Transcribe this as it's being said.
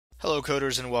Hello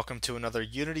coders and welcome to another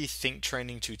Unity Think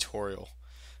Training tutorial.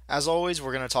 As always,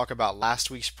 we're going to talk about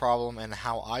last week's problem and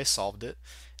how I solved it.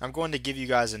 I'm going to give you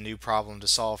guys a new problem to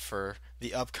solve for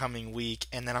the upcoming week,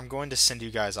 and then I'm going to send you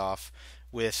guys off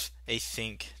with a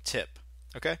think tip.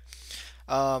 Okay?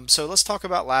 So let's talk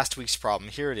about last week's problem.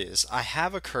 Here it is. I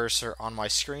have a cursor on my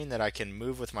screen that I can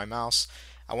move with my mouse.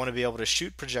 I want to be able to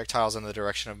shoot projectiles in the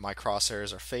direction of my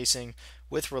crosshairs are facing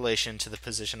with relation to the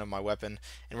position of my weapon,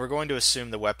 and we're going to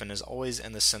assume the weapon is always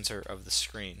in the center of the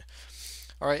screen.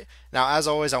 Alright, now as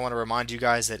always I want to remind you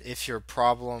guys that if your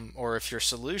problem or if your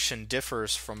solution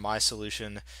differs from my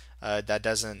solution, that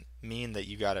doesn't mean that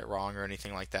you got it wrong or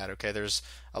anything like that, okay? There's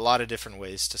a lot of different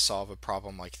ways to solve a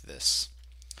problem like this.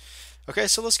 Okay,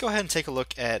 so let's go ahead and take a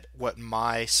look at what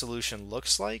my solution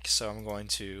looks like. So I'm going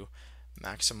to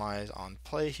maximize on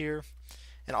play here.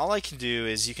 And all I can do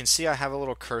is, you can see I have a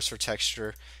little cursor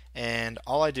texture, and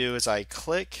all I do is I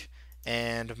click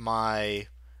and my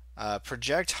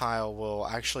projectile will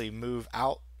actually move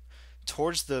out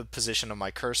towards the position of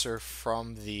my cursor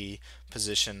from the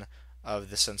position of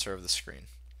the center of the screen.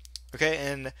 Okay,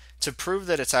 and to prove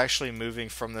that it's actually moving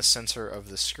from the center of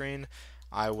the screen,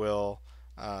 I will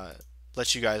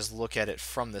let you guys look at it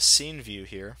from the scene view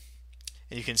here,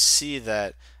 and you can see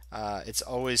that it's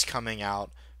always coming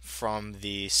out from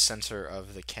the center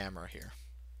of the camera here.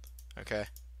 Okay,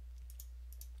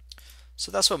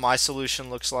 so that's what my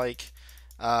solution looks like,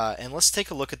 and let's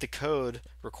take a look at the code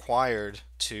required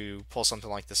to pull something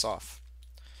like this off.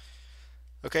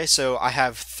 Okay, so I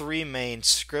have three main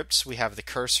scripts. We have the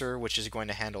cursor, which is going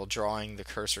to handle drawing the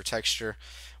cursor texture.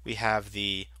 We have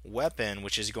the weapon,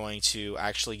 which is going to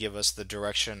actually give us the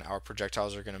direction our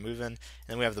projectiles are going to move in. And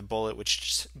then we have the bullet,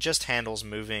 which just handles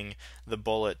moving the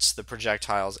bullets, the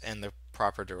projectiles, in the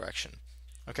proper direction.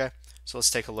 Okay, so let's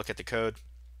take a look at the code.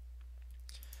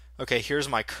 Okay, here's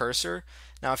my cursor.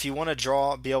 Now if you want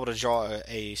to be able to draw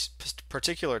a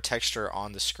particular texture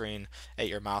on the screen at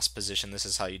your mouse position, this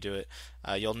is how you do it.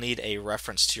 You'll need a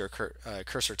reference to your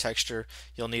cursor texture.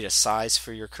 You'll need a size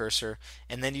for your cursor,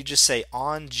 and then you just say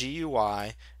on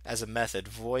GUI as a method,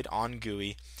 void on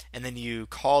GUI, and then you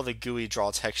call the GUI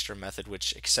draw texture method,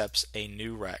 which accepts a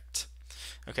new rect.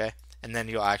 Okay, and then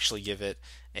you'll actually give it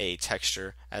a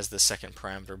texture as the second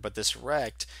parameter. But this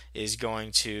rect is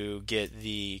going to get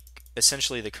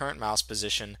essentially the current mouse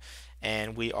position,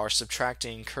 and we are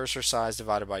subtracting cursor size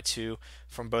divided by 2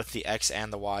 from both the X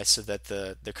and the Y, so that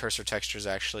the cursor texture is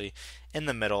actually in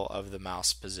the middle of the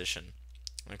mouse position.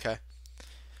 Okay,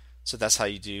 so that's how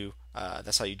you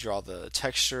draw the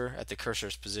texture at the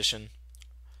cursor's position,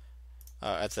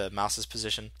 at the mouse's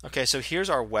position. Okay, so here's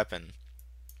our weapon.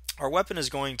 Our weapon is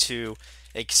going to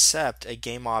accept a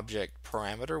game object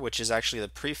parameter, which is actually the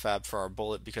prefab for our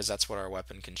bullet, because that's what our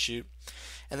weapon can shoot.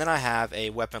 And then I have a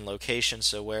weapon location,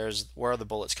 so where are the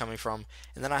bullets coming from?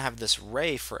 And then I have this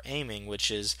ray for aiming,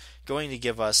 which is going to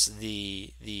give us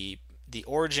the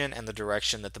origin and the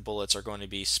direction that the bullets are going to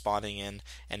be spawning in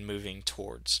and moving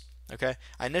towards. Okay,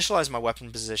 I initialize my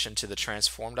weapon position to the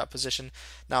transform.position.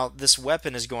 Now this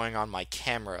weapon is going on my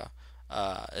camera.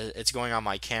 It's going on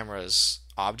my camera's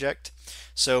object.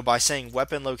 So by saying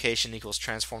weapon location equals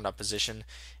transform.position,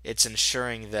 it's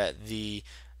ensuring that the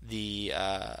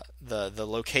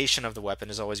location of the weapon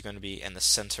is always going to be in the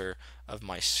center of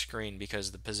my screen,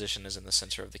 because the position is in the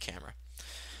center of the camera.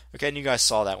 Okay, and you guys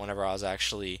saw that whenever I was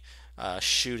actually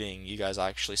shooting, you guys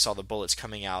actually saw the bullets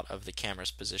coming out of the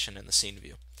camera's position in the scene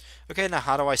view. Okay, now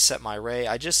how do I set my array?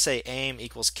 I just say aim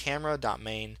equals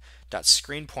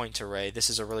camera.main.screenPointArray. This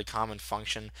is a really common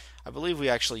function. I believe we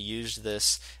actually used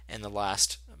this in the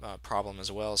last problem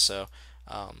as well, so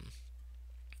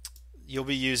you'll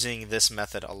be using this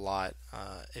method a lot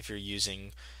if you're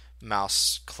using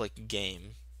mouse click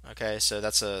game. Okay, so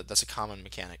that's a common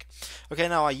mechanic. Okay,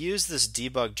 now I use this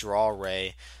debug draw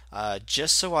array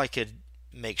just so I could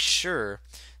make sure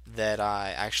that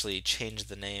I actually changed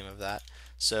the name of that.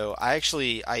 So I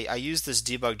use this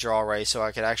debug draw array so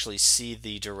I could actually see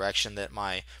the direction that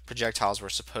my projectiles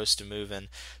were supposed to move in.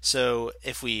 So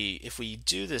if we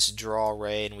do this draw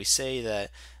array and we say that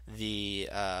the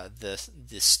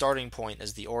starting point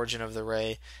is the origin of the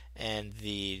array, and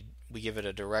we give it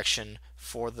a direction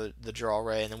for the draw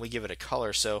array, and then we give it a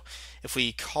color. So if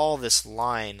we call this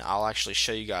line, I'll actually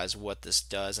show you guys what this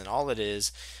does. And all it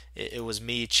is, it was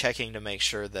me checking to make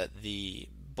sure that the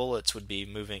bullets would be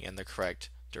moving in the correct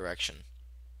direction.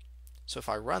 So if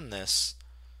I run this,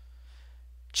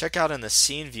 check out in the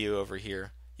scene view over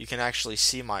here, you can actually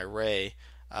see my ray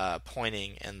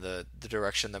pointing in the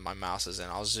direction that my mouse is in.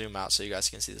 I'll zoom out so you guys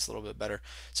can see this a little bit better.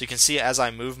 So you can see as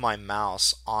I move my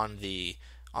mouse on the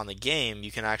on the game,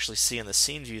 you can actually see in the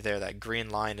scene view there that green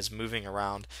line is moving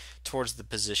around towards the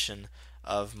position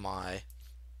of my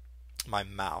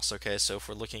mouse. Okay, so if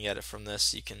we're looking at it from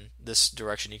this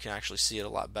direction, you can actually see it a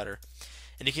lot better.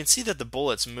 And you can see that the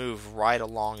bullets move right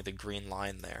along the green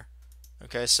line there.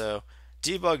 Okay, so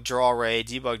debug draw ray,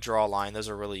 debug draw line, those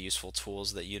are really useful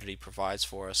tools that Unity provides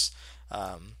for us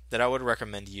that I would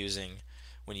recommend using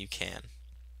when you can.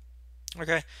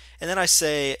 Okay, and then I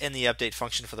say in the update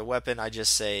function for the weapon, I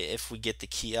just say if we get the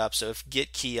key up. So if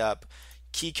get key up,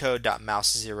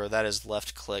 keycode.mouse0, that is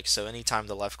left click. So anytime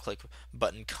the left click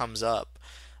button comes up,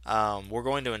 we're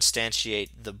going to instantiate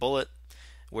the bullet.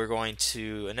 We're going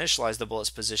to initialize the bullet's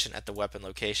position at the weapon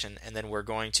location, and then we're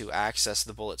going to access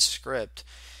the bullet script.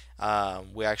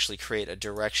 We actually create a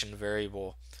direction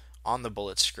variable on the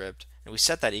bullet script, and we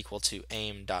set that equal to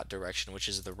aim.direction, which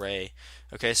is the ray.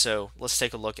 Okay, so let's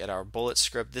take a look at our bullet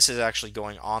script. This is actually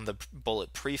going on the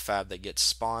bullet prefab that gets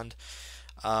spawned.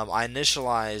 I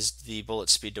initialized the bullet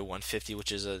speed to 150,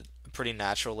 which is a pretty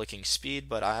natural looking speed,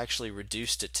 but I actually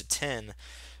reduced it to 10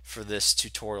 for this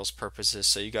tutorial's purposes,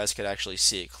 so you guys could actually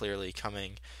see it clearly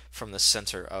coming from the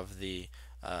center of the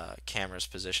camera's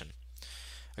position.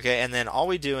 Okay, and then all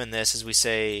we do in this is we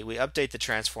update the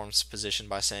transform's position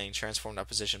by saying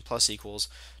transform.position plus equals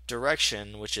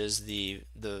direction, which is the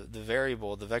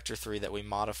variable, the vector3 that we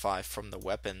modify from the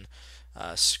weapon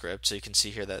script. So you can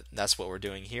see here that that's what we're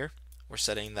doing here. We're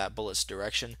setting that bullet's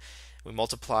direction. We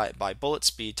multiply it by bullet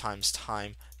speed times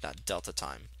time.delta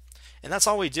time. And that's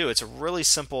all we do. It's a really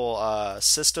simple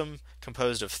system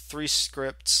composed of 3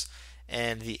 scripts,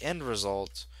 and the end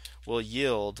result will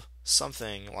yield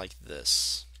something like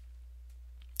this.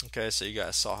 Okay, so you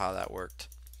guys saw how that worked.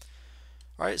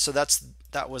 Alright, so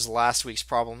that was last week's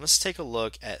problem. Let's take a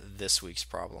look at this week's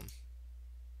problem.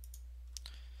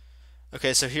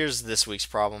 Okay, so here's this week's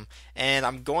problem, and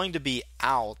I'm going to be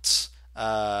out.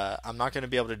 I'm not going to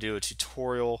be able to do a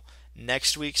tutorial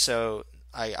next week, so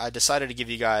I decided to give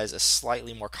you guys a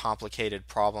slightly more complicated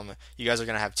problem. You guys are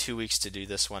going to have 2 weeks to do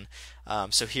this one.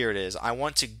 So here it is. I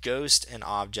want to ghost an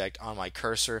object on my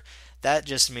cursor. That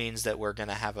just means that we're going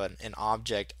to have an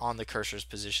object on the cursor's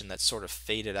position that's sort of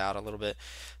faded out a little bit.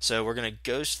 So we're going to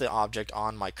ghost the object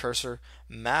on my cursor,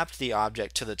 map the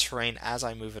object to the terrain as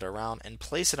I move it around, and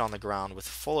place it on the ground with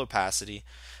full opacity.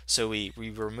 So we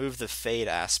remove the fade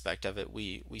aspect of it.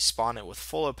 We spawn it with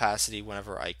full opacity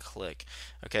whenever I click.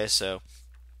 Okay, so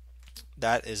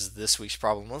that is this week's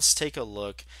problem. Let's take a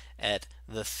look at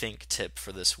the think tip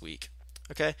for this week.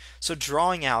 Okay, so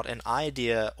drawing out an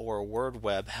idea or a word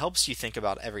web helps you think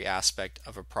about every aspect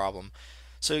of a problem.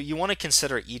 So you want to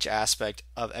consider each aspect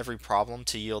of every problem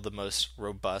to yield the most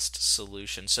robust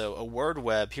solution. So a word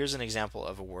web, here's an example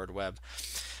of a word web.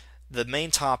 The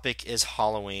main topic is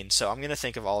Halloween, so I'm going to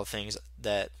think of all the things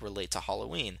that relate to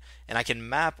Halloween, and I can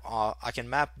map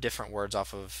different words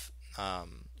off of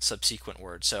subsequent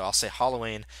words. So I'll say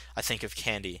Halloween, I think of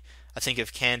candy. I think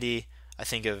of candy, I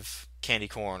think of candy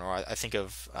corn, or I think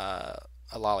of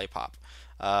a lollipop.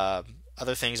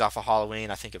 Other things off of Halloween,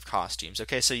 I think of costumes.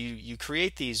 Okay, so you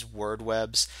create these word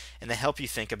webs, and they help you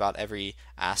think about every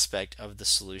aspect of the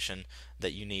solution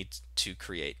that you need to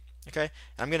create. Okay, and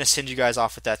I'm going to send you guys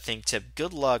off with that think tip.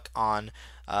 Good luck on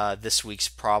this week's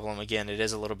problem. Again, it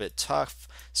is a little bit tough,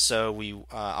 so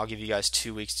I'll give you guys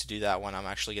 2 weeks to do that one. I'm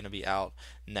actually going to be out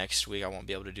next week. I won't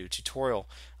be able to do a tutorial.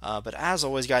 But as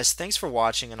always, guys, thanks for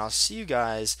watching, and I'll see you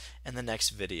guys in the next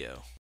video.